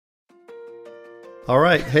All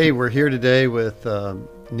right. Hey, we're here today with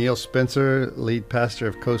Neil Spencer, lead pastor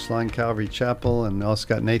of Coastline Calvary Chapel, and also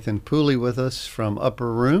got Nathan Pooley with us from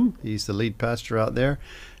Upper Room. He's the lead pastor out there,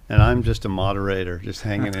 and I'm just a moderator, just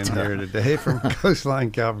hanging in here today from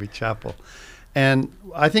Coastline Calvary Chapel. And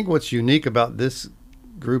I think what's unique about this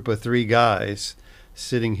group of three guys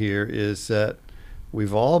sitting here is that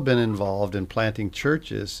we've all been involved in planting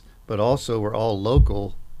churches, but also we're all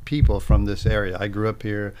local people from this area. I grew up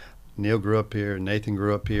here. Neil grew up here, Nathan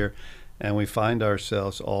grew up here, and we find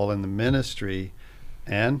ourselves all in the ministry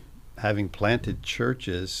and having planted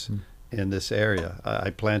churches in this area.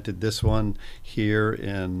 I planted this one here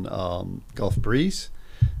in Gulf Breeze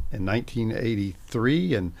in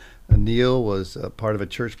 1983, and Neil was a part of a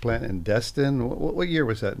church plant in Destin. What year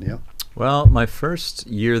was that, Neil? Well, my first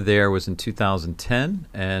year there was in 2010,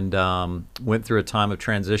 and went through a time of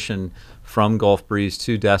transition from Gulf Breeze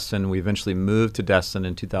to Destin. We eventually moved to Destin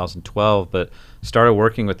in 2012, but started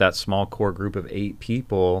working with that small core group of 8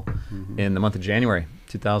 people in the month of January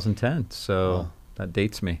 2010. So that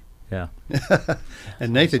dates me. Yeah.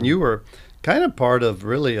 And Nathan, you were kind of part of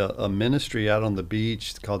really a ministry out on the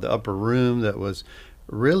beach called the Upper Room that was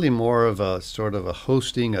really more of a sort of a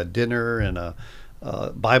hosting a dinner and a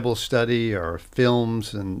Bible study or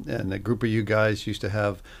films, and a group of you guys used to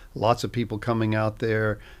have lots of people coming out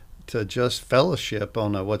there to just fellowship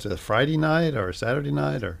on a Friday night or a Saturday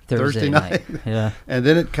night or Thursday night. Yeah. And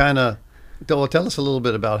then it kind of, well, tell us a little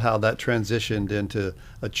bit about how that transitioned into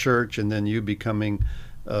a church and then you becoming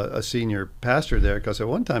a senior pastor there, because at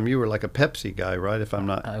one time you were like a Pepsi guy, right? If I'm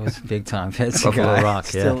not. I was big time Pepsi Buffalo guy. Rock,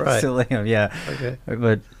 still, yeah. Right. Still am, yeah. Okay.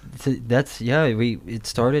 But it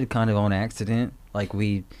started kind of on accident. Like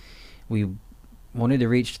we wanted to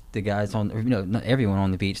reach the guys not everyone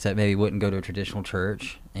on the beach that maybe wouldn't go to a traditional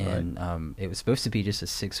church, and it was supposed to be just a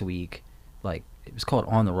 6-week, like it was called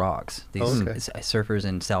On the Rocks. These surfers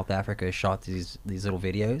in South Africa shot these little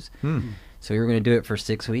videos. So we were going to do it for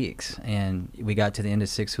 6 weeks, and we got to the end of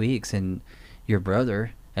 6 weeks, and your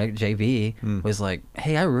brother JB was like,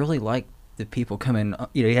 "Hey, I really like the people coming."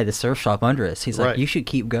 He had the surf shop under us. He's like, "You should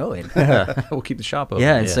keep going." We'll keep the shop open.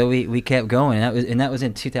 Yeah, and so we kept going, and that was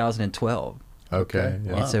in 2012. Okay.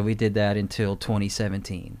 Yeah. Wow. And so we did that until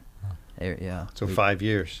 2017. Yeah. So 5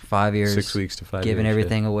 years. 5 years. 6 weeks to 5 years. Giving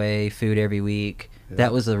everything away, food every week. Yeah.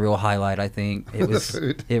 That was the real highlight, I think. It was.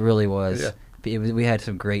 Food. It really was. Yeah. We had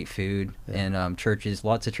some great food, and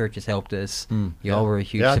lots of churches helped us. Y'all were a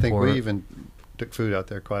huge I support. think we even took food out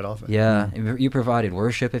there quite often. Yeah, you provided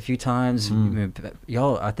worship a few times.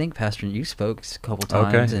 Y'all, I think Pastor, you spoke a couple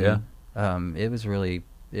times, and it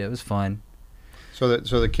was fun. So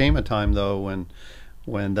there came a time though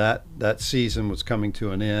when that season was coming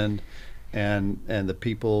to an end, and the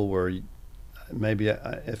people were, maybe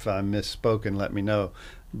if I misspoken, let me know,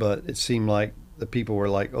 but it seemed like the people were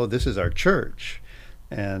like, "Oh, this is our church,"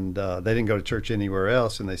 and they didn't go to church anywhere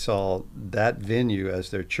else, and they saw that venue as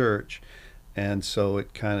their church, and so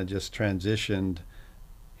it kind of just transitioned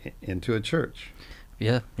into a church.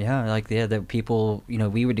 That people,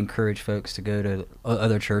 we would encourage folks to go to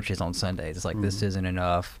other churches on Sundays. It's like, this isn't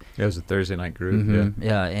enough. It was a Thursday night group.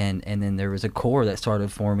 Yeah, and then there was a core that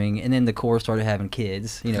started forming, and then the core started having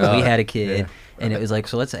kids. We had a kid, and it was like,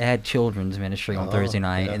 so let's add children's ministry on Thursday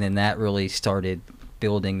night, and then that really started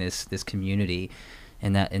building this community,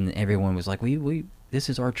 and everyone was like, we this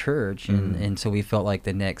is our church, and so we felt like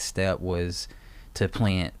the next step was to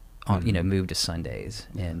plant on, move to Sundays,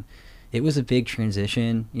 and it was a big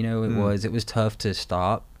transition. It was tough to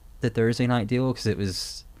stop the Thursday night deal because it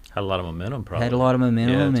was had a lot of momentum. Probably had a lot of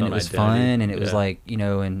momentum, and it was fun, and it was like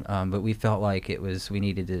but we felt like we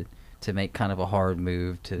needed to make kind of a hard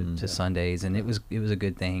move to Sundays, and it was a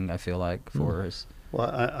good thing, I feel like, for us. Well,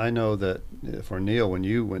 I know that for Neil, when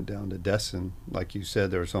you went down to Destin, like you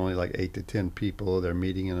said, there was only like 8 to 10 people. They're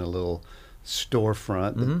meeting in a little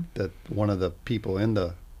storefront that one of the people in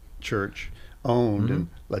the church owned and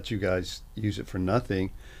let you guys use it for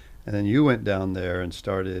nothing. And then you went down there and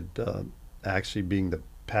started actually being the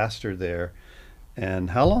pastor there. And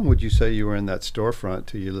how long would you say you were in that storefront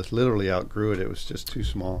till you literally outgrew it? It was just too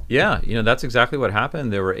small. Yeah, that's exactly what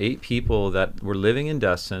happened. There were 8 people that were living in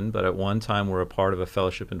Destin, but at one time were a part of a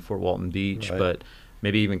fellowship in Fort Walton Beach, but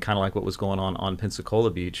maybe even kind of like what was going on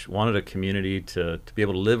Pensacola Beach, wanted a community to be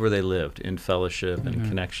able to live where they lived in fellowship and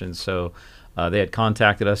connection. So they had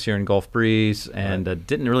contacted us here in Gulf Breeze and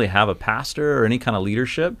didn't really have a pastor or any kind of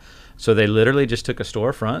leadership. So they literally just took a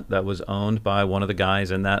storefront that was owned by one of the guys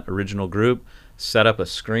in that original group, set up a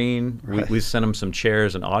screen. Right. We sent them some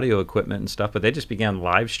chairs and audio equipment and stuff, but they just began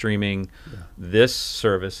live streaming this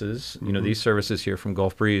services, these services here from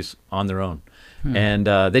Gulf Breeze on their own. And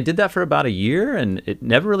they did that for about a year, and it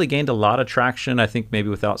never really gained a lot of traction, I think maybe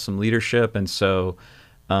without some leadership. And so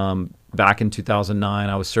back in 2009,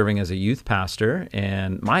 I was serving as a youth pastor,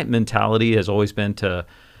 and my mentality has always been to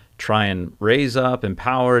try and raise up,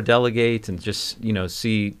 empower, delegate, and just,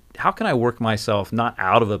 see how can I work myself not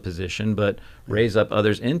out of a position, but raise up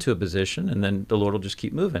others into a position, and then the Lord will just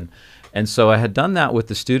keep moving. And so I had done that with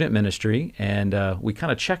the student ministry, and we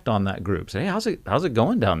kind of checked on that group. Say, hey, how's it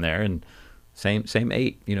going down there? And same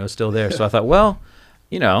 8, still there. So I thought, well,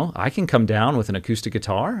 I can come down with an acoustic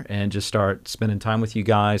guitar and just start spending time with you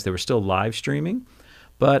guys. They were still live streaming.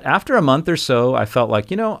 But after a month or so, I felt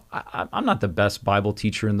like, I'm not the best Bible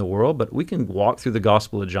teacher in the world, but we can walk through the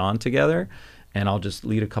Gospel of John together, and I'll just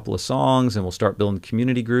lead a couple of songs, and we'll start building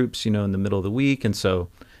community groups, in the middle of the week. And so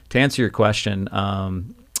to answer your question,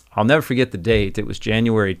 I'll never forget the date. It was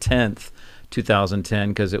January 10th, 2010,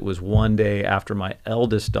 because it was one day after my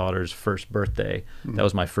eldest daughter's first birthday. That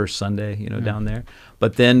was my first Sunday, down there.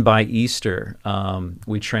 But then by Easter,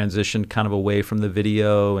 we transitioned kind of away from the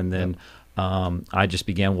video, and then I just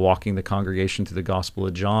began walking the congregation through the Gospel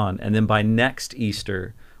of John. And then by next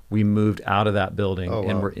Easter, we moved out of that building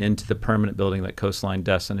and we're into the permanent building that Coastline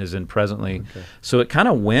Destin is in presently. Okay. So it kind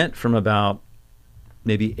of went from about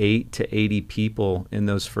maybe 8 to 80 people in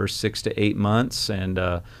those first 6 to 8 months. And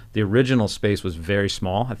the original space was very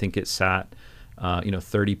small. I think it sat,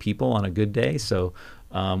 30 people on a good day. So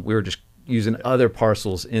we were just using other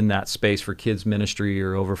parcels in that space for kids ministry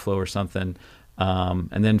or overflow or something.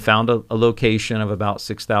 And then found a location of about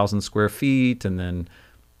 6,000 square feet. And then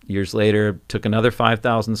years later, took another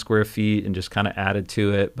 5,000 square feet and just kind of added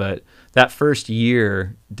to it. But that first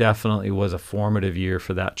year definitely was a formative year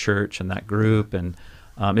for that church and that group. And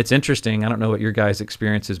it's interesting. I don't know what your guys'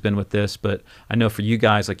 experience has been with this, but I know for you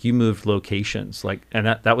guys, like you moved locations, and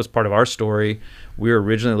that was part of our story. We were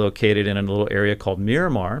originally located in a little area called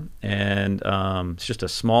Miramar, and it's just a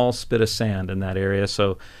small spit of sand in that area.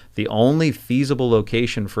 So the only feasible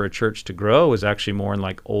location for a church to grow was actually more in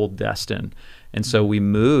like Old Destin. And so we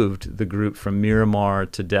moved the group from Miramar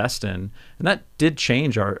to Destin, and that did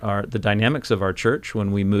change the dynamics of our church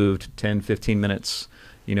when we moved 10, 15 minutes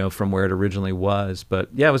from where it originally was. But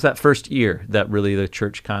yeah, it was that first year that really the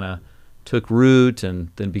church kind of took root and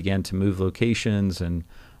then began to move locations, and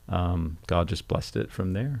God just blessed it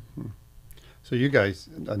from there. So you guys,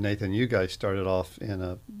 Nathan, you guys started off in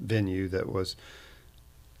a venue that was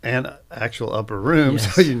an actual upper room.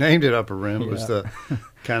 Yes. So you named it Upper Room. It was the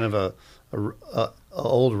kind of a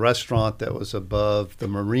old restaurant that was above the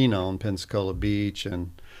marina on Pensacola Beach,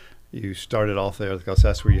 and you started off there because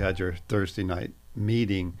that's where you had your Thursday night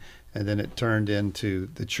meeting, and then it turned into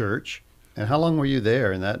the church. And how long were you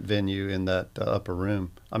there in that venue, in that upper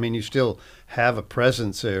room? I mean, you still have a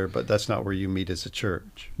presence there, but that's not where you meet as a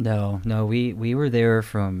church. No, we were there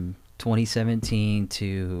from 2017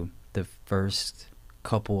 to the first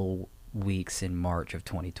couple weeks in March of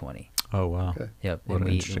 2020. Oh wow! Okay. Yep. What an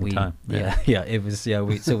interesting time. Yeah. It was. Yeah.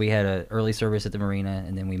 So we had an early service at the marina,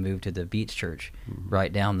 and then we moved to the beach church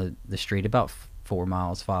right down the street, about 5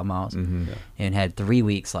 miles, and had 3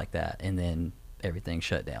 weeks like that, and then everything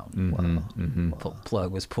shut down. Wow.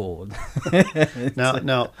 Plug was pulled.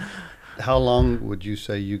 Now, how long would you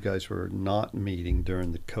say you guys were not meeting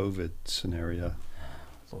during the COVID scenario?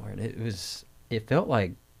 Lord, it felt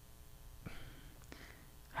like.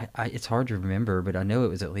 It's hard to remember, but I know it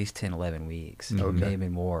was at least 10, 11 weeks, maybe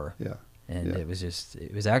more. Yeah. And it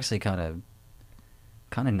was actually kind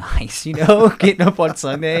of nice, getting up on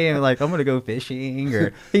Sunday and like, I'm going to go fishing,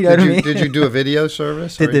 or, what I mean? Did you do a video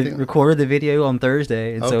service? Recorded the video on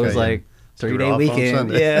Thursday. And so it was like 3-day weekend.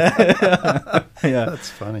 Yeah. Yeah. That's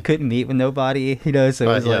funny. Couldn't meet with nobody, so it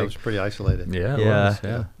was like. It was pretty isolated.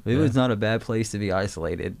 Yeah. It was not a bad place to be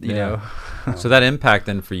isolated, you know. So that impact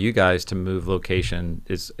then for you guys to move location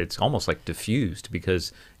it's almost like diffused,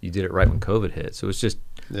 because you did it right when COVID hit. So it's just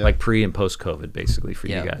like pre and post COVID basically for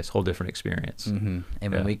you guys, whole different experience. And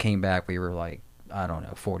when we came back, we were like, I don't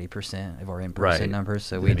know, 40% of our in-person numbers.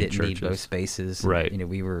 So we didn't need both spaces. Right.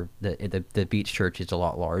 We were the beach church is a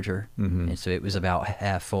lot larger, and so it was about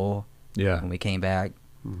half full. When we came back.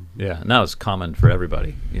 Yeah, and that was common for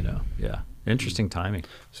everybody. Interesting timing.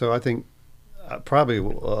 So I think probably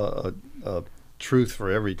a truth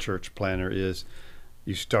for every church planner is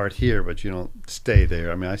you start here, but you don't stay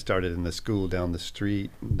there. I mean, I started in the school down the street.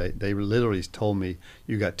 And they literally told me,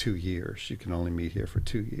 you got 2 years. You can only meet here for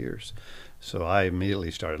 2 years. So I immediately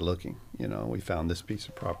started looking. We found this piece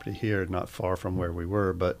of property here, not far from where we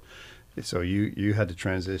were. But so you had to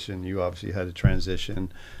transition. You obviously had to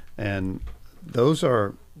transition, and those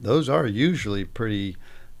are usually pretty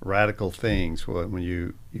radical things when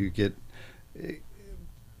you get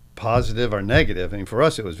positive or negative. I mean, for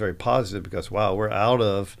us, it was very positive because, wow, we're out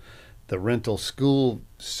of the rental school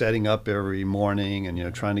setting up every morning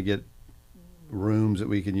and, trying to get rooms that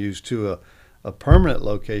we can use to a permanent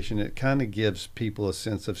location. It kind of gives people a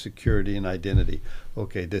sense of security and identity.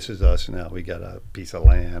 Okay, this is us now. We got a piece of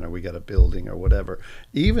land or we got a building or whatever.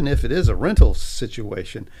 Even if it is a rental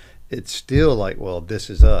situation, it's still like, well, this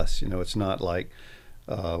is us. It's not like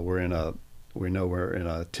we're in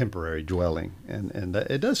a temporary dwelling, and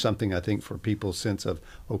it does something, I think, for people's sense of,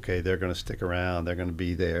 okay, they're going to stick around, they're going to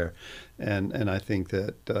be there, and I think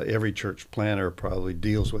that every church planner probably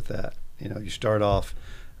deals with that. You start off,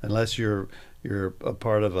 unless you're a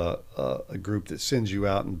part of a group that sends you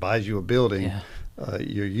out and buys you a building,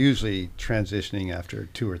 you're usually transitioning after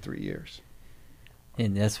 2 or 3 years.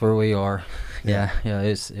 And that's where we are. Yeah.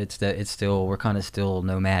 It's still, we're kind of still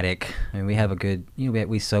nomadic. I mean, we have a good, we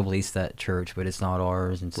sublease that church, but it's not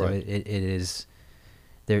ours, and so Right. it is.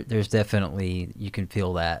 There's definitely, you can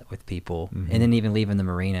feel that with people, Mm-hmm. and then even leaving the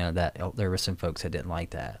marina, there were some folks that didn't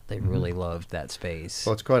like that. They really loved that space.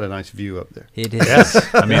 Well, it's quite a nice view up there. It is.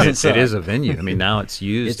 Yes, I mean it Doesn't is suck. a venue. I mean now it's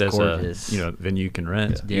used It's as gorgeous. a venue you can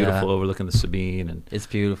rent. It's Yeah. beautiful, overlooking the Sabine, and It's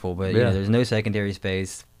beautiful, but Yeah. there's no secondary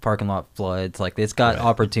space. Parking lot floods. Like, it's got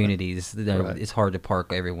opportunities. Right. It's hard to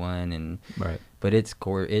park everyone, right. but it's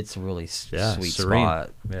it's a really Yeah, sweet serene.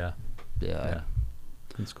 spot. Yeah, Yeah.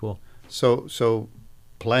 it's cool. So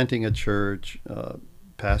planting a church,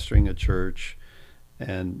 pastoring a church,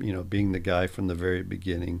 and being the guy from the very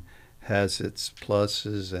beginning has its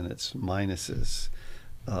pluses and its minuses.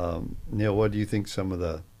 Neil, what do you think some of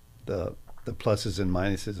the pluses and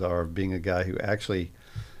minuses are of being a guy who actually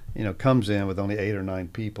comes in with only 8 or 9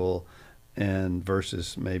 people, and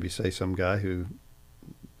versus maybe say some guy who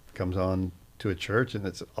comes on to a church and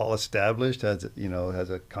it's all established, has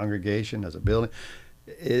a congregation, has a building.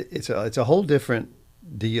 It's a whole different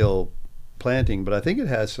deal planting, but I think it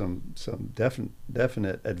has some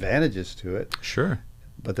definite advantages to it. Sure.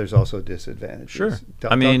 But there's also disadvantages. Sure.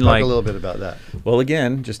 Talk I mean, a like, little bit about that. Well,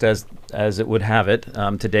 again, just as it would have it,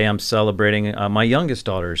 today I'm celebrating my youngest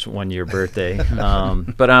daughter's 1-year birthday.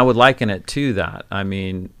 But I would liken it to that. I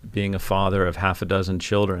mean, being a father of half a dozen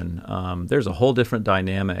children, there's a whole different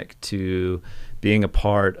dynamic to being a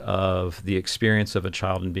part of the experience of a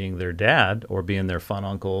child and being their dad, or being their fun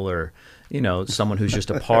uncle, or someone who's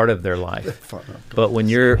just a part of their life. But when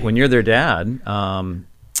you're their dad,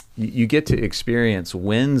 you get to experience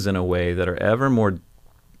wins in a way that are ever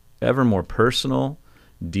more personal,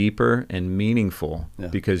 deeper, and meaningful,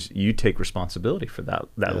 because you take responsibility for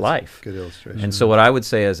that life. Good illustration. And so what I would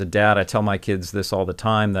say as a dad, I tell my kids this all the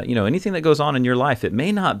time, that anything that goes on in your life, it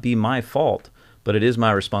may not be my fault, but it is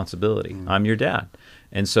my responsibility. I'm your dad.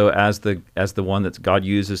 And so as the one that God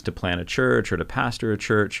uses to plant a church or to pastor a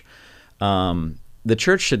church, the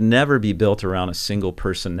church should never be built around a single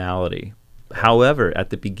personality. However, at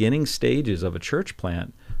the beginning stages of a church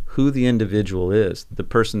plant, who the individual is, the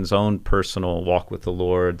person's own personal walk with the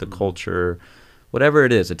Lord, the culture, whatever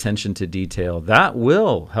it is, attention to detail, that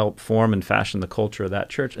will help form and fashion the culture of that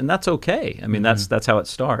church. And that's okay. I mean, that's how it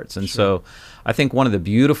starts. And so I think one of the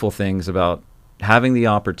beautiful things about having the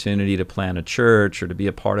opportunity to plant a church or to be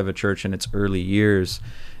a part of a church in its early years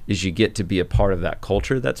is you get to be a part of that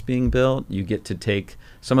culture that's being built. You get to take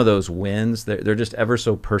some of those wins. They're just ever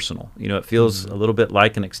so personal. It feels a little bit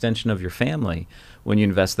like an extension of your family when you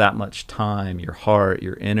invest that much time, your heart,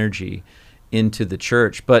 your energy into the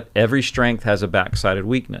church. But every strength has a backsided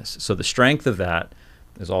weakness. So the strength of that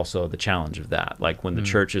is also the challenge of that. Like when the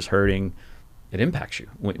church is hurting, it impacts you.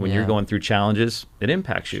 When you're going through challenges, it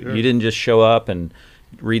impacts you. Sure. You didn't just show up and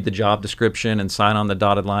read the job description and sign on the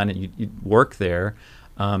dotted line and you work there.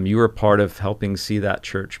 You were part of helping see that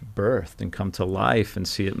church birthed and come to life and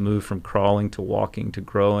see it move from crawling to walking to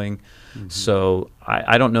growing. So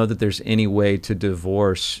I don't know that there's any way to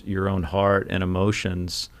divorce your own heart and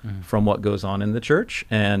emotions from what goes on in the church.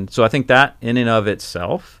 And so I think that in and of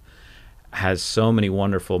itself has so many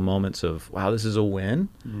wonderful moments of, wow, this is a win.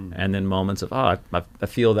 And then moments of, I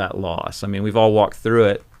feel that loss. I mean, we've all walked through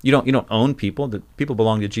it. You don't own people. The people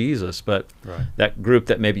belong to Jesus, but that group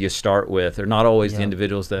that maybe you start with are not always the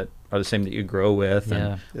individuals that are the same that you grow with.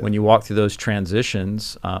 And when you walk through those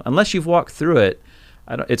transitions, unless you've walked through it,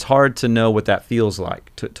 it's hard to know what that feels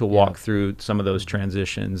like to walk through some of those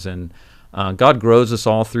transitions. And God grows us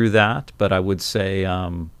all through that, but I would say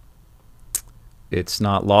it's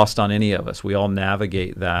not lost on any of us. We all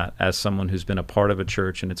navigate that as someone who's been a part of a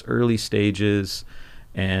church in its early stages,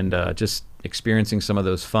 and just experiencing some of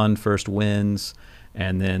those fun first wins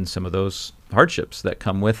and then some of those hardships that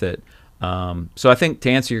come with it. So I think, to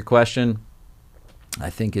answer your question, I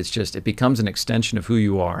think it becomes an extension of who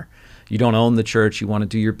you are. You don't own the church. You want to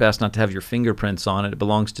do your best not to have your fingerprints on it. It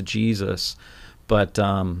belongs to Jesus. But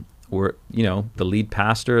the lead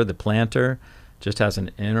pastor, the planter, just has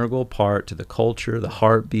an integral part to the culture, the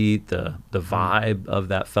heartbeat, the vibe of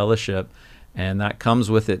that fellowship. And that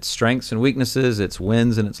comes with its strengths and weaknesses, its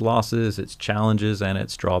wins and its losses, its challenges and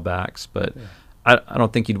its drawbacks. But I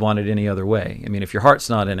don't think you'd want it any other way. I mean, if your heart's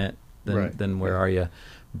not in it, then where are you?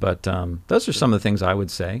 But those are some of the things I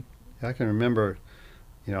would say. I can remember,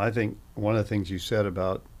 I think one of the things you said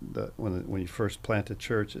about when you first plant a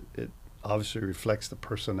church, it obviously reflects the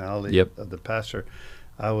personality of the pastor.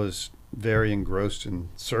 I was very engrossed in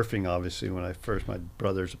surfing, obviously, my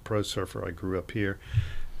brother's a pro surfer. I grew up here.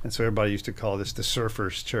 And so everybody used to call this the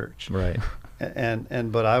surfers' church. Right.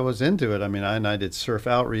 But I was into it. I mean, I did surf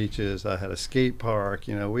outreaches. I had a skate park.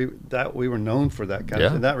 We were known for that kind of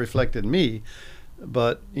thing. And that reflected me.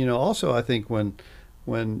 But, also I think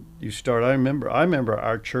when you start, I remember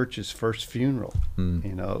our church's first funeral.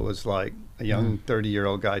 It was like a young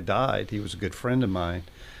 30-year-old guy died. He was a good friend of mine.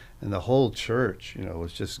 And the whole church,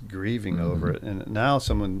 was just grieving over it. And now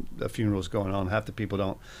a funeral's going on, half the people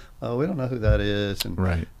we don't know who that is.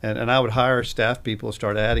 And, and I would hire staff people,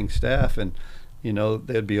 start adding staff, and,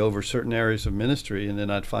 they'd be over certain areas of ministry. And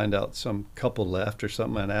then I'd find out some couple left or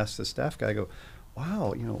something. And ask the staff guy, I go,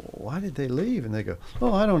 wow, why did they leave? And they go,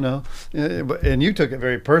 oh, I don't know. And you took it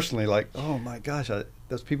very personally, like, oh my gosh,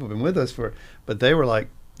 those people have been with us but they were like,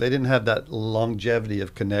 they didn't have that longevity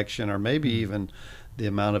of connection, or maybe even the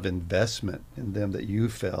amount of investment in them that you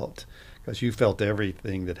felt, because you felt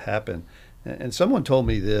everything that happened. And someone told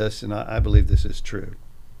me this, and I believe this is true,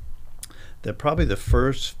 that probably the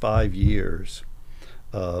first 5 years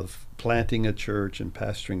of planting a church and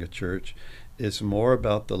pastoring a church is more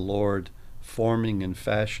about the Lord forming and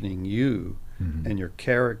fashioning you and your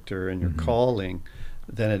character and your calling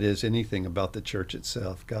than it is anything about the church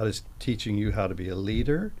itself. God is teaching you how to be a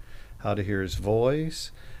leader, how to hear his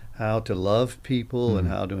voice, how to love people, and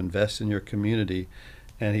how to invest in your community.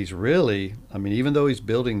 And he's really, even though he's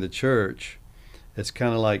building the church, it's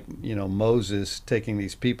kind of like, Moses taking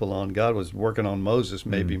these people on. God was working on Moses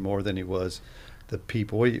maybe more than he was the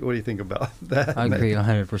people. What do you think about that? I agree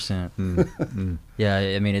 100%. Yeah,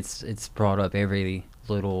 it's brought up every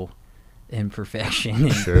little imperfection.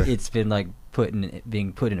 It's been like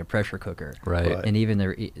being put in a pressure cooker, right? And even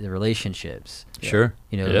the relationships. Sure.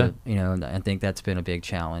 I think that's been a big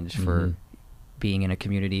challenge for being in a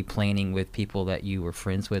community, planning with people that you were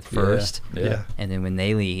friends with first, and then when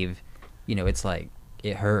they leave, it's like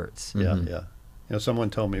it hurts. Someone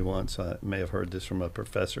told me once, I may have heard this from a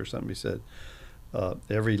professor or something. He said,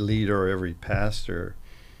 every leader or every pastor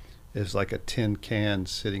is like a tin can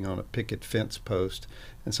sitting on a picket fence post,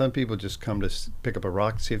 and some people just come to pick up a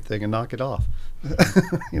rock to see if they can knock it off.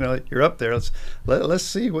 You're up there. Let's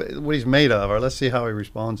see what he's made of, or let's see how he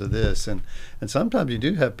responds to this. And sometimes you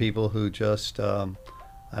do have people who just I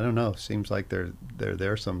don't know. Seems like they're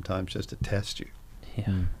there sometimes just to test you.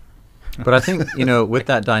 Yeah. But I think with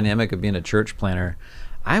that dynamic of being a church planner,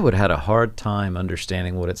 I would have had a hard time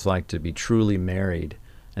understanding what it's like to be truly married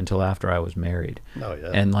until after I was married. Oh,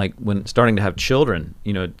 yeah. And like when starting to have children,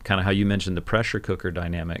 kind of how you mentioned the pressure cooker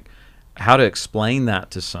dynamic, how to explain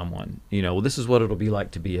that to someone, well, this is what it'll be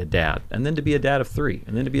like to be a dad, and then to be a dad of 3,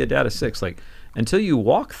 and then to be a dad of 6. Like, until you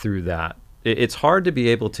walk through that, it's hard to be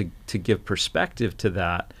able to give perspective to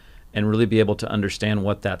that and really be able to understand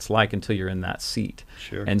what that's like until you're in that seat.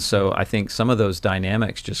 Sure. And so I think some of those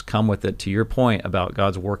dynamics just come with it. To your point about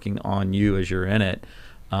God's working on you as you're in it,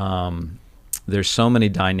 there's so many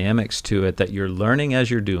dynamics to it that you're learning as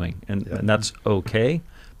you're doing, and that's okay.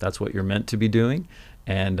 That's what you're meant to be doing.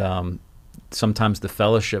 And sometimes the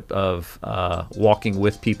fellowship of walking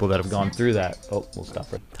with people that have gone through that. Oh, we'll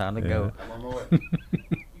stop it. Time to go. I'm on my way.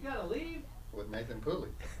 You gotta leave with Nathan Pooley.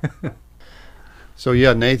 So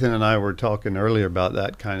Nathan and I were talking earlier about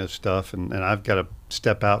that kind of stuff, and I've got to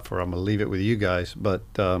step out I'm going to leave it with you guys. But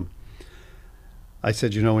I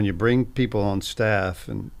said, when you bring people on staff,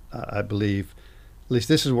 and I believe, at least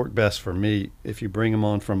this has worked best for me, if you bring them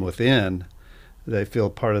on from within, they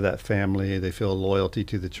feel part of that family, they feel loyalty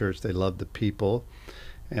to the church, they love the people.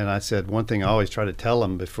 And I said, one thing I always try to tell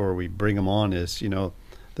them before we bring them on is,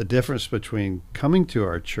 the the difference between coming to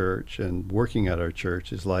our church and working at our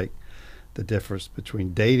church is like the difference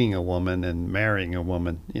between dating a woman and marrying a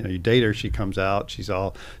woman. You know, you date her, she comes out, she's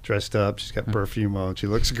all dressed up, she's got perfume on, she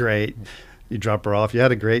looks great. You drop her off, you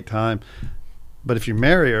had a great time. But if you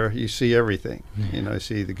marry her, you see everything. You know, you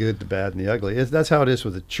see the good, the bad, and the ugly. That's how it is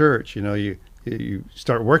with the church. You know, you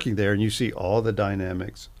start working there and you see all the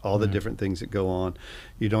dynamics, all the different things that go on.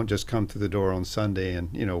 You don't just come through the door on Sunday and,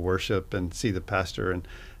 you know, worship and see the pastor and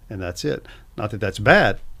that's it. Not that that's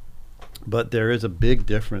bad, but there is a big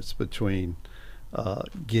difference between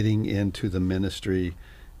getting into the ministry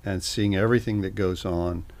and seeing everything that goes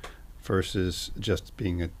on versus just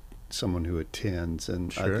being someone who attends.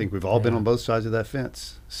 And Sure. I think we've all been on both sides of that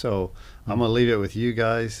fence. So I'm going to leave it with you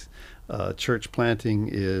guys. Church planting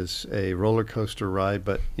is a roller coaster ride,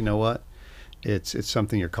 but you know what? It's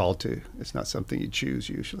something you're called to. It's not something you choose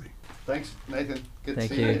usually. Thanks, Nathan. Good Thank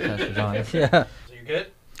to see you, you. Pastor John. Yeah. So you're good?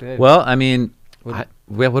 Good. Well, I mean, What-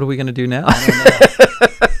 what are we going to do now?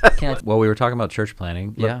 Can I- Well, we were talking about church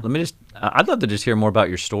planting. Yeah. Let me just, I'd love to just hear more about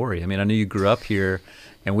your story. I mean, I know you grew up here,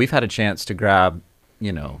 and we've had a chance to grab,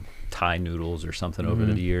 you know, Thai noodles or something over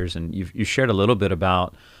the years, and you shared a little bit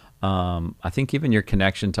about, I think even your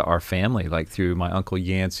connection to our family, like through my Uncle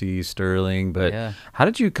Yancey, Sterling. But Yeah. how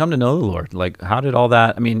did you come to know the Lord? Like, how did all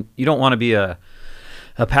that, I mean, you don't want to be a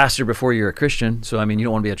pastor before you're a Christian. So, I mean, you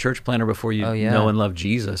don't want to be a church planter before you Oh, yeah. know and love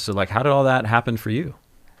Jesus. So, like, how did all that happen for you?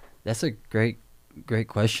 That's a great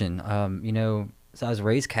question. You know, so I was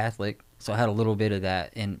raised Catholic, so I had a little bit of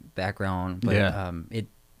that in background, but Yeah.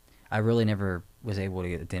 I really never was able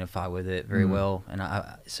to identify with it very well, and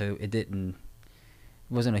so it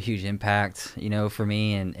wasn't a huge impact, you know, for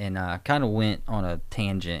me, and I kind of went on a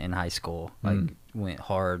tangent in high school, like went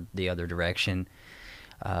hard the other direction.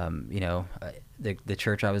 You know, the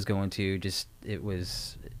church I was going to, just, it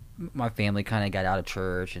was, my family kind of got out of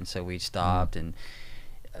church, and so we stopped, and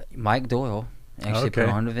Mike Doyle actually put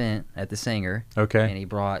Okay. on an event at the Singer, Okay. and he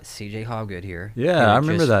brought C.J. Hobgood here. Yeah, He had I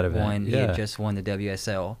remember just that event. won- He Yeah. had just won the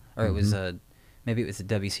WSL, or it was maybe it was the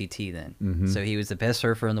WCT then. Mhm. So he was the best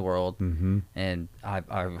surfer in the world, Mm-hmm. and I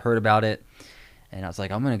heard about it, and I was like,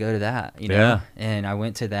 I'm gonna go to that, you know. Yeah. And I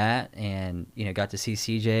went to that, and you know, got to see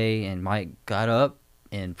CJ, and Mike got up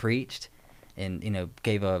and preached, and you know,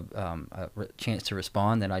 gave a chance to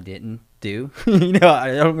respond that I didn't do. You know, I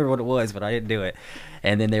don't remember what it was, but I didn't do it.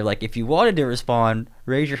 And then they were like, if you wanted to respond,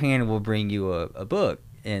 raise your hand and we'll bring you a book.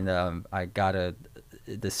 And I got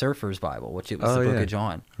the Surfer's Bible, which it was the Book of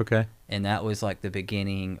John. Okay. And that was like the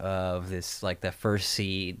beginning of this, like the first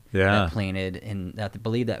seed Yeah. that planted, and I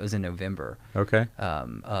believe that was in November. Okay.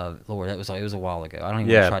 Lord, it was a while ago. I don't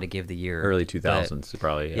even Yeah. want to try to give the year. Early but 2000s,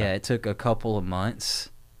 probably. yeah, it took a couple of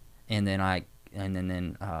months, and then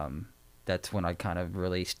that's when I kind of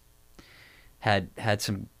really had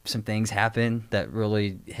some things happen that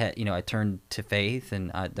really had, you know, I turned to faith,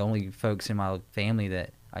 and the only folks in my family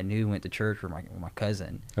that I knew went to church were my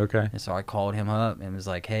cousin. Okay. And so I called him up and was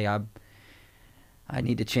like, hey, I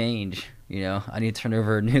need to change, you know, I need to turn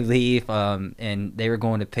over a new leaf. And they were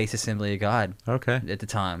going to Pace Assembly of God Okay. at the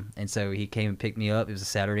time. And so he came and picked me up. It was a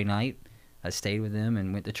Saturday night. I stayed with them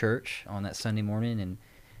and went to church on that Sunday morning and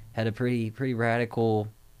had a pretty radical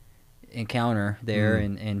encounter there.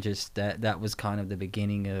 And just that was kind of the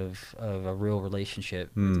beginning of a real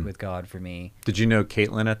relationship with God for me. Did you know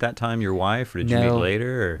Caitlin at that time, your wife, or did you meet No.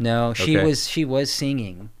 later? Or? No, she Okay. was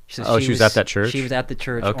singing. So Oh, she was at that church? She was at the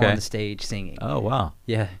church Okay. on the stage singing. Oh, wow.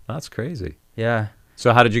 Yeah, That's crazy. yeah.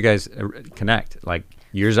 So how did you guys connect? Like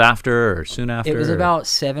years after or soon after? It was or- about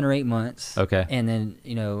 7 or 8 months. Okay. And then,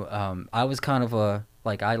 you know, I was kind of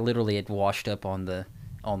I literally had washed up on the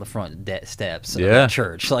front steps of Yeah. that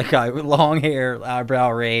church. Like, long hair, eyebrow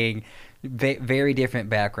ring, very different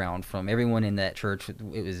background from everyone in that church.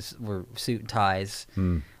 Were suit and ties.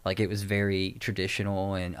 Like, it was very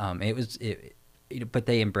traditional, and but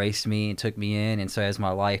they embraced me and took me in. And so as my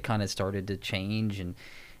life kind of started to change, and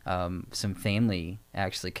some family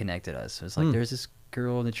actually connected us. It was like, there's this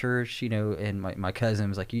girl in the church, you know, and my cousin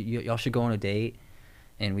was like, y'all should go on a date.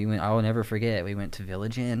 And we went, I will never forget, we went to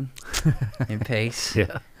Village Inn in Pace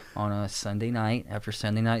Yeah. on a Sunday night after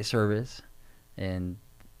Sunday night service. And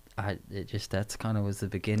that's kind of was the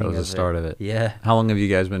beginning That of was the start of it. Yeah. How long have you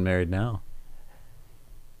guys been married now?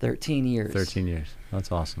 13 years. 13 years.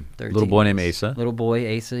 That's awesome. 13 Little boy named years. Asa. Little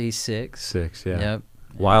boy, Asa, he's 6. 6, yeah. Yep.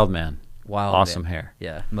 Wild man. Wild. Awesome man. hair.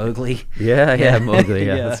 Yeah. Mowgli. Yeah, Mowgli.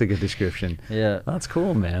 Yeah, Yeah. that's a good description. Yeah. That's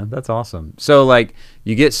cool, man. That's awesome. So, like,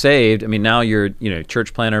 you get saved. I mean, now you're, you know,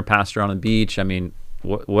 church planter, pastor on the beach. I mean,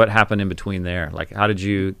 what happened in between there? Like, how did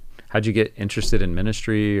you how'd you get interested in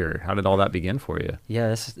ministry, or how did all that begin for you?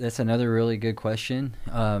 Yeah, that's another really good question.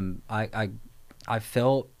 I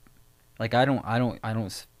felt like I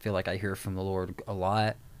don't feel like I hear from the Lord a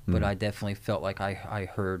lot, but I definitely felt like I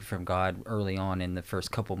heard from God early on in the first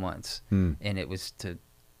couple months, and it was to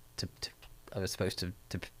I was supposed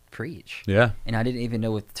to preach. Yeah. And I didn't even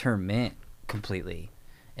know what the term meant completely,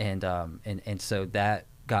 and so that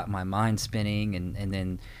got my mind spinning, and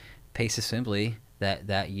then Pace Assembly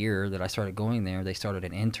that year that I started going there, they started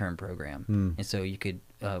an intern program, and so you could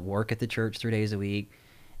work at the church 3 days a week,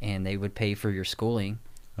 and they would pay for your schooling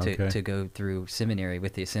to go through seminary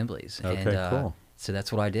with the assemblies. Okay, and, cool. So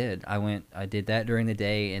that's what I did. I did that during the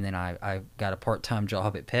day, and then I got a part-time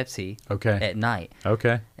job at Pepsi at night.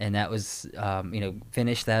 Okay. And that was,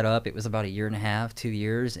 finished that up. It was about 1.5 years, 2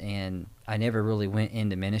 years, and I never really went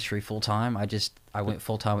into ministry full-time. I went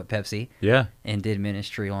full-time at Pepsi. Yeah. And did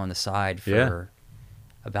ministry on the side for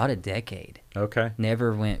about a decade. Okay.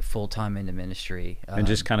 Never went full-time into ministry. And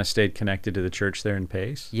just kind of stayed connected to the church there in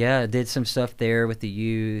Pace? Yeah, did some stuff there with the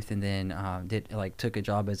youth, and then took a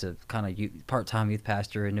job as a kind of part-time youth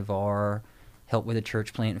pastor in Navarre, helped with a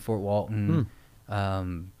church plant in Fort Walton,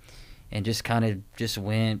 and just kind of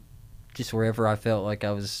went just wherever I felt like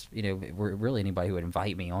I was, really anybody who would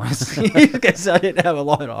invite me, honestly, because I didn't have a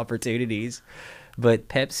lot of opportunities. But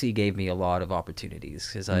Pepsi gave me a lot of opportunities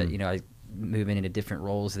because I moving into different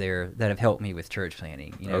roles there that have helped me with church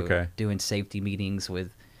planning, doing safety meetings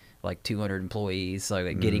with like 200 employees,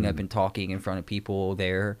 like getting up and talking in front of people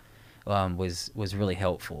there was really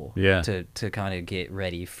helpful to kind of get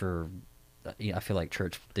ready for, I feel like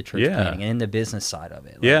the church planning and the business side of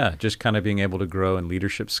it. Just kind of being able to grow in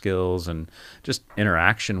leadership skills and just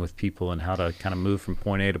interaction with people and how to kind of move from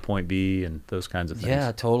point A to point B and those kinds of things.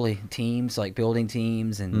 Yeah, totally. Teams, like building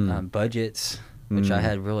teams and budgets, which I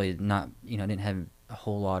had really not, didn't have a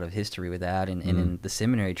whole lot of history with that. And in the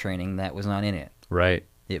seminary training, that was not in it. Right.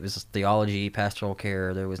 It was theology, pastoral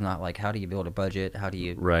care. There was not like, how do you build a budget? How do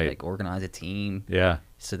you organize a team? Yeah.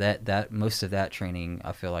 So that most of that training,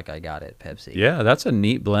 I feel like I got at Pepsi. Yeah, that's a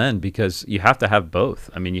neat blend because you have to have both.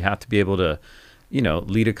 I mean, you have to be able to,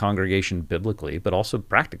 lead a congregation biblically, but also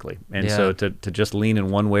practically. And so to just lean in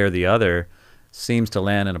one way or the other seems to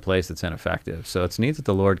land in a place that's ineffective. So it's neat that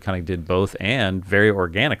the Lord kind of did both and very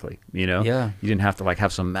organically, Yeah. You didn't have to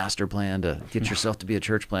have some master plan to get yourself to be a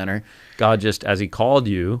church planner. God just, as he called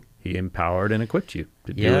you, he empowered and equipped you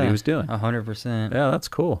to do what he was doing. 100%. Yeah, that's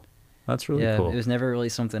cool. That's really cool. It was never really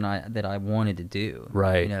something that I wanted to do.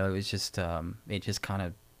 Right. It was just, it just kind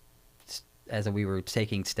of, as we were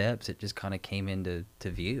taking steps, it just kind of came into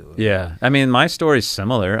view. Yeah. I mean, my story's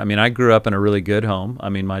similar. I mean, I grew up in a really good home. I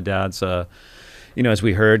mean, my dad's, as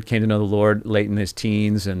we heard, came to know the Lord late in his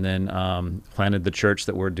teens and then planted the church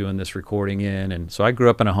that we're doing this recording in. And so I grew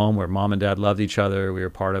up in a home where mom and dad loved each other. We were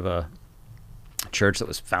part of a church that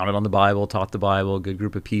was founded on the Bible, taught the Bible, good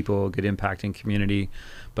group of people, good impacting community.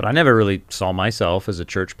 But I never really saw myself as a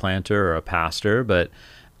church planter or a pastor. But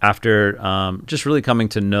after just really coming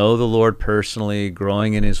to know the Lord personally,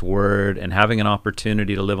 growing in his word, and having an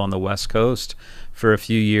opportunity to live on the West Coast for a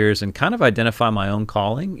few years and kind of identify my own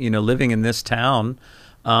calling, living in this town,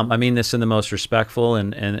 I mean this in the most respectful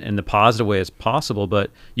and in the positive way as possible, but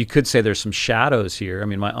you could say there's some shadows here. I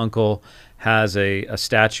mean, my uncle has a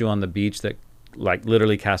statue on the beach that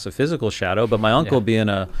literally casts a physical shadow, but my uncle being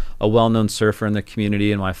a well-known surfer in the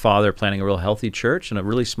community and my father planning a real healthy church in a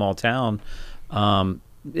really small town,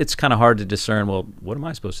 it's kind of hard to discern, well, what am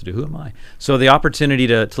I supposed to do? Who am I? So the opportunity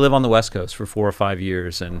to live on the West Coast for 4 or 5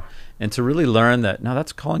 years and to really learn that, no,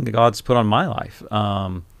 that's calling God's put on my life.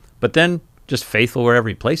 But then just faithful wherever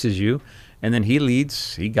he places you. And then he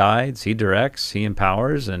leads, he guides, he directs, he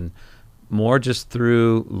empowers, and more just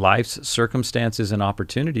through life's circumstances and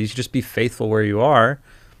opportunities, just be faithful where you are.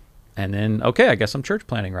 And then, okay, I guess I'm church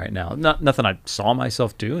planning right now. Nothing I saw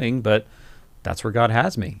myself doing, but that's where God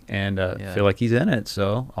has me, and feel like he's in it,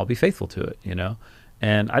 so I'll be faithful to it,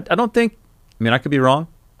 And I don't think, I could be wrong.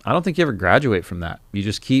 I don't think you ever graduate from that. You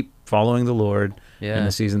just keep following the Lord in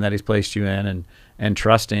the season that he's placed you in and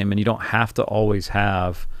trust him, and you don't have to always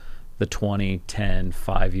have the 20, 10,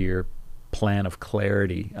 5-year plan of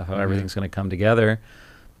clarity of how everything's going to come together.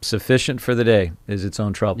 Sufficient for the day is its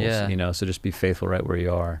own troubles, so just be faithful right where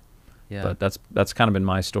you are. Yeah. But that's kind of been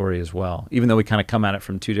my story as well. Even though we kind of come at it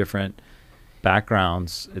from two different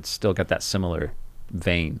backgrounds, it's still got that similar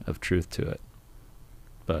vein of truth to it.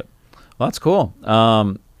 But well, that's cool.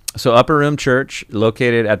 So Upper Room Church,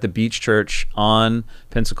 located at the Beach Church on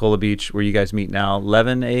Pensacola Beach, where you guys meet now,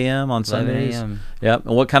 11 a.m. on Sundays. 11 a.m. Yep.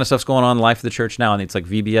 And what kind of stuff's going on in the life of the church now? And it's like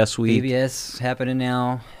VBS week. VBS happening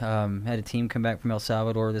now. Had a team come back from El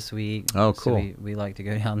Salvador this week. Oh, cool. So we like to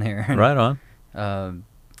go down there. Right on.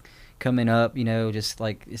 Coming up, just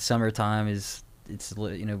like summertime it's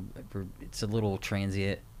a little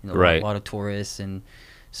transient. Right. A lot of tourists, and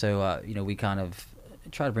so we kind of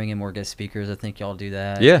try to bring in more guest speakers. I think y'all do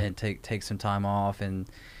that. Yeah. And take some time off, and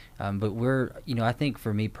but we're I think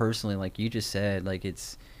for me personally, like you just said, like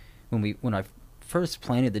it's when I first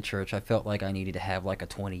planted the church, I felt like I needed to have like a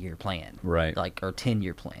 20-year plan, Right. like or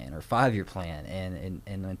 10-year plan or 5-year plan, and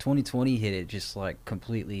when 2020 hit, it just like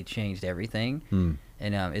completely changed everything.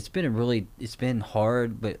 And it's been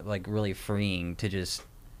hard, but like really freeing to just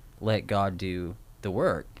let God do the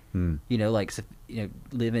work.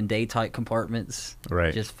 Live in day tight compartments.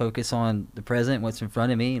 Right. Just focus on the present, what's in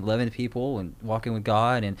front of me, loving people and walking with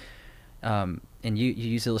God, and you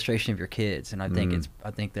use the illustration of your kids, and I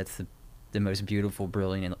think that's the most beautiful,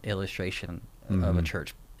 brilliant illustration of a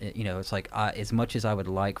church. It's like as much as I would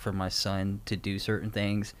like for my son to do certain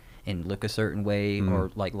things and look a certain way,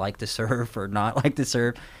 or like to serve or not like to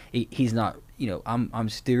serve, he's not. I'm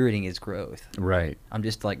stewarding his growth. Right. I'm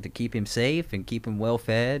just like to keep him safe and keep him well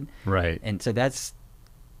fed. Right. And so that's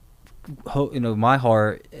my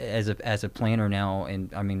heart as a planner now,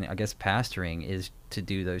 and I guess pastoring is to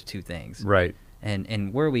do those two things. Right.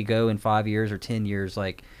 And where we go in 5 years or 10 years,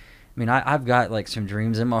 like I've got like some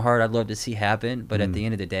dreams in my heart I'd love to see happen, but at the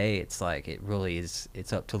end of the day, it's like it really is.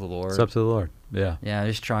 It's up to the Lord. It's up to the Lord. Yeah. Yeah. I'm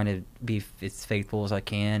just trying to be as faithful as I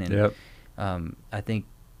can, and Yep. I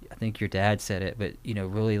think your dad said it, but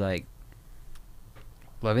really like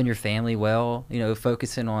loving your family well,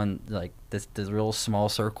 focusing on like the real small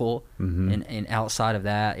circle, and outside of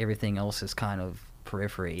that, everything else is kind of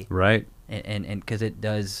periphery. Right. And because it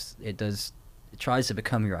tries to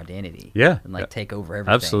become your identity. Yeah. And like take over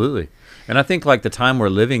everything. Absolutely. And I think like the time we're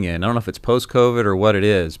living in, I don't know if it's post-COVID or what it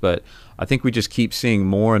is, but I think we just keep seeing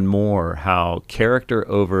more and more how character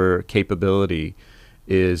over capability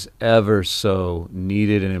is ever so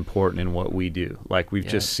needed and important in what we do. Like we've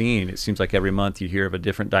just seen, it seems like every month you hear of a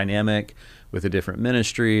different dynamic with a different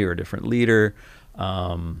ministry or a different leader,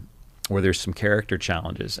 where there's some character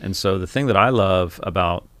challenges. And so the thing that I love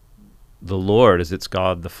about the Lord is it's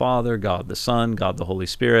God the Father, God the Son, God the Holy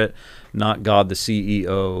Spirit, not God the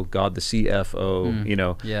CEO, God the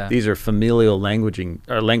CFO. These are familial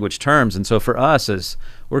language terms. And so for us, as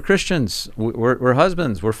we're Christians, we're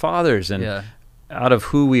husbands, we're fathers, and out of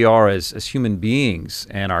who we are as human beings,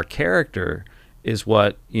 and our character is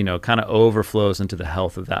what kind of overflows into the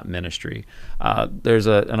health of that ministry. There's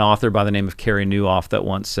an author by the name of Carey Nieuwhof that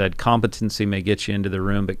once said, competency may get you into the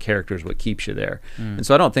room, but character is what keeps you there. And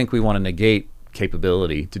so I don't think we want to negate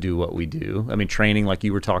capability to do what we do. Training, like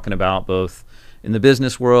you were talking about, both in the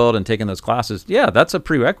business world and taking those classes, that's a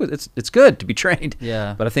prerequisite. It's good to be trained.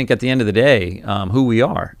 Yeah. But I think at the end of the day, who we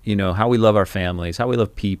are, how we love our families, how we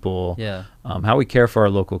love people, how we care for our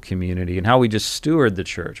local community, and how we just steward the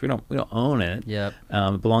church. We don't own it. Yep.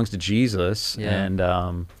 It belongs to Jesus,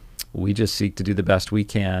 and we just seek to do the best we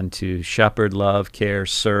can to shepherd, love, care,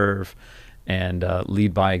 serve, and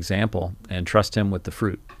lead by example, and trust Him with the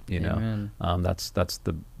fruit. Amen. That's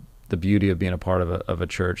the beauty of being a part of a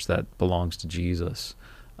church that belongs to Jesus.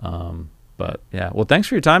 But yeah, well, thanks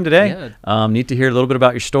for your time today. Neat to hear a little bit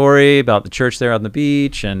about your story, about the church there on the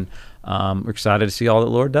beach, and we're excited to see all that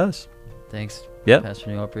the Lord does. Thanks. Yep. Pastor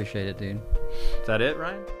Neil, I appreciate it, dude. Is that it,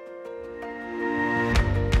 Ryan?